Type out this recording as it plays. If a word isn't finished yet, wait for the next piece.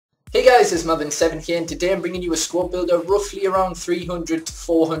Hey guys, it's Melvin7 here, and today I'm bringing you a squad builder roughly around 300 to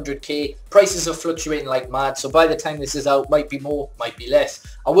 400k. Prices are fluctuating like mad, so by the time this is out, might be more, might be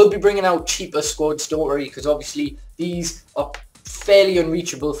less. I will be bringing out cheaper squads, don't worry, because obviously these are fairly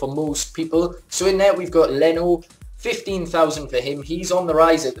unreachable for most people. So in there we've got Leno, 15,000 for him. He's on the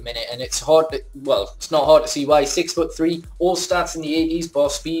rise at the minute, and it's hard to, well, it's not hard to see why. 6'3", all stats in the 80s, bar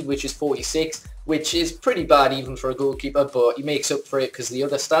speed, which is 46, which is pretty bad even for a goalkeeper, but he makes up for it because of the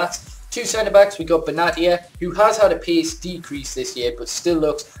other stats. Two centre-backs, we got Benatia, who has had a pace decrease this year, but still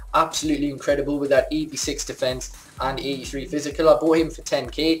looks absolutely incredible with that 86 defence and 83 physical. I bought him for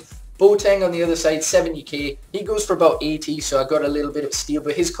 10k. Boateng on the other side, 70k. He goes for about 80, so I got a little bit of a steal,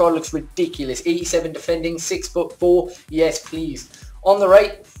 but his card looks ridiculous. 87 defending, 6'4", yes please. On the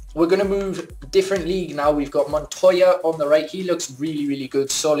right, we're going to move different league now. We've got Montoya on the right. He looks really good,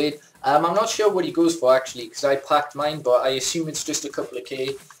 solid. I'm not sure what he goes for actually, because I packed mine, but I assume it's just a couple of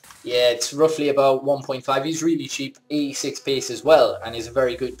k. Yeah, it's roughly about 1.5. He's really cheap, 86 pace as well, and is a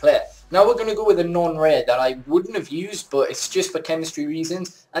very good player. Now we're going to go with a non-rare that I wouldn't have used, but it's just for chemistry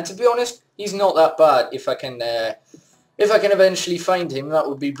reasons. And to be honest, he's not that bad. If I can eventually find him, that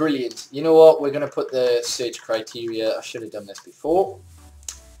would be brilliant. You know what? We're going to put the search criteria. I should have done this before.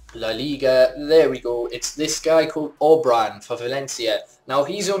 La Liga, there we go. It's this guy called Obran for Valencia. Now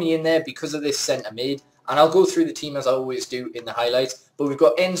he's only in there because of this centre mid, and I'll go through the team as I always do in the highlights. But we've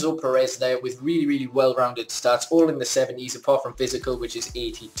got Enzo Perez there with really well-rounded stats, all in the 70s apart from physical, which is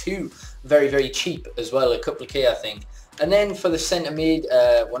 82. Very cheap as well, a couple of k I think. And then for the centre mid,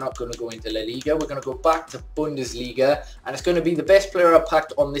 we're not going to go into La Liga. We're going to go back to Bundesliga, and it's going to be the best player I've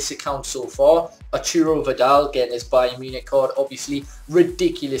packed on this account so far, Arturo Vidal, getting his Bayern Munich card. Obviously,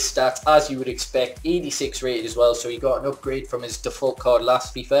 ridiculous stats as you would expect. 86 rated as well, so he got an upgrade from his default card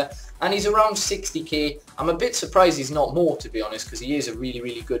last FIFA, and he's around 60k. I'm a bit surprised he's not more, to be honest, because he is a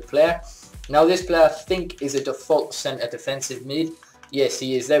really good player. Now this player I think is a default centre defensive mid. Yes,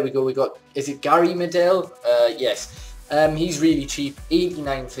 he is. There we go. We got, is it Gary Medel? Yes. He's really cheap,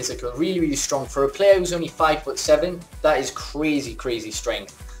 89 physical, really strong. For a player who's only 5'7", that is crazy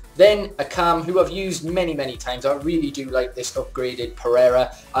strength. Then a cam who I've used many times. I really do like this upgraded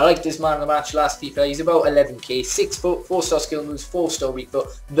Pereira. I liked this man of the match last FIFA. He's about 11k, 6 foot, 4-star skill moves, 4-star weak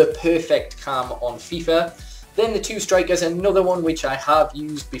foot, the perfect cam on FIFA. Then the two strikers, another one which I have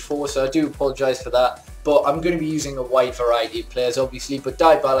used before, so I do apologise for that. But I'm going to be using a wide variety of players, obviously. But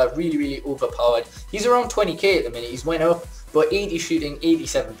Dybala, really overpowered. He's around 20k at the minute. He's went up, but 80 shooting,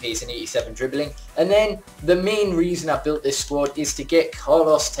 87 pace, and 87 dribbling. And then the main reason I built this squad is to get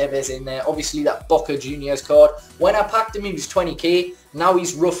Carlos Tevez in there. Obviously, that Boca Juniors card. When I packed him, he was 20k. Now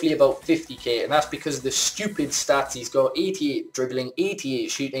he's roughly about 50k, and that's because of the stupid stats. He's got 88 dribbling, 88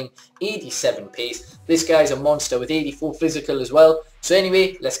 shooting, 87 pace. This guy's a monster with 84 physical as well. So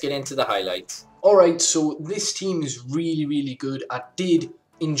anyway, let's get into the highlights. Alright, so this team is really good. I did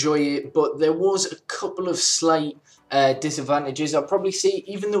enjoy it, but there was a couple of slight disadvantages. I'll probably say,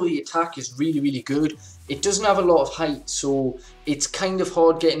 even though the attack is really good, it doesn't have a lot of height, so it's kind of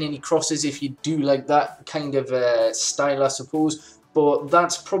hard getting any crosses if you do like that kind of style, I suppose. But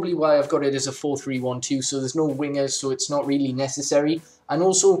that's probably why I've got it as a 4-3-1-2, so there's no wingers, so it's not really necessary. And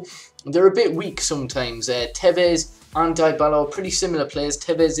also, they're a bit weak sometimes. Tevez and Dybala are pretty similar players.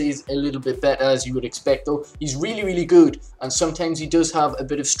 Tevez is a little bit better, as you would expect, though. He's really good, and sometimes he does have a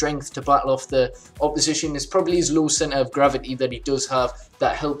bit of strength to battle off the opposition. It's probably his low centre of gravity that he does have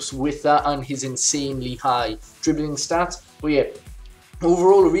that helps with that, and his insanely high dribbling stats. But yeah,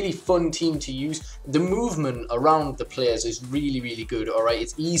 overall, a really fun team to use. The movement around the players is really good, alright?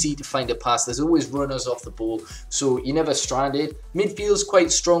 It's easy to find a pass. There's always runners off the ball, so you're never stranded. Midfield's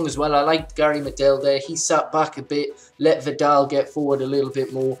quite strong as well. I liked Gary Medel there. He sat back a bit, let Vidal get forward a little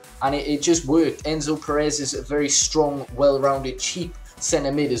bit more, and it just worked. Enzo Perez is a very strong, well-rounded, cheap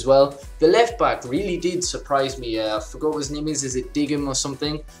centre mid as well. The left back really did surprise me. I forgot what his name is it Diggum or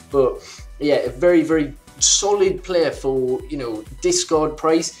something? But yeah, a very solid player for, you know, discard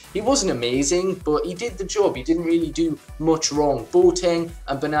price. He wasn't amazing, but he did the job. He didn't really do much wrong. Boateng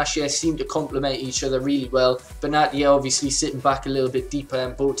and Benatia seem to complement each other really well. Benatia obviously sitting back a little bit deeper,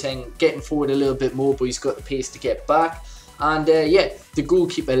 and Boateng getting forward a little bit more, but he's got the pace to get back. And yeah, the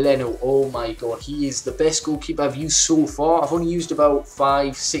goalkeeper Leno, oh my god, he is the best goalkeeper I've used so far. I've only used about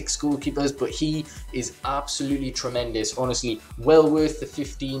 5-6 goalkeepers, but he is absolutely tremendous. Honestly, well worth the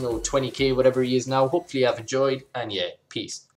 15 or 20k, whatever he is now. Hopefully I've enjoyed, and yeah, peace.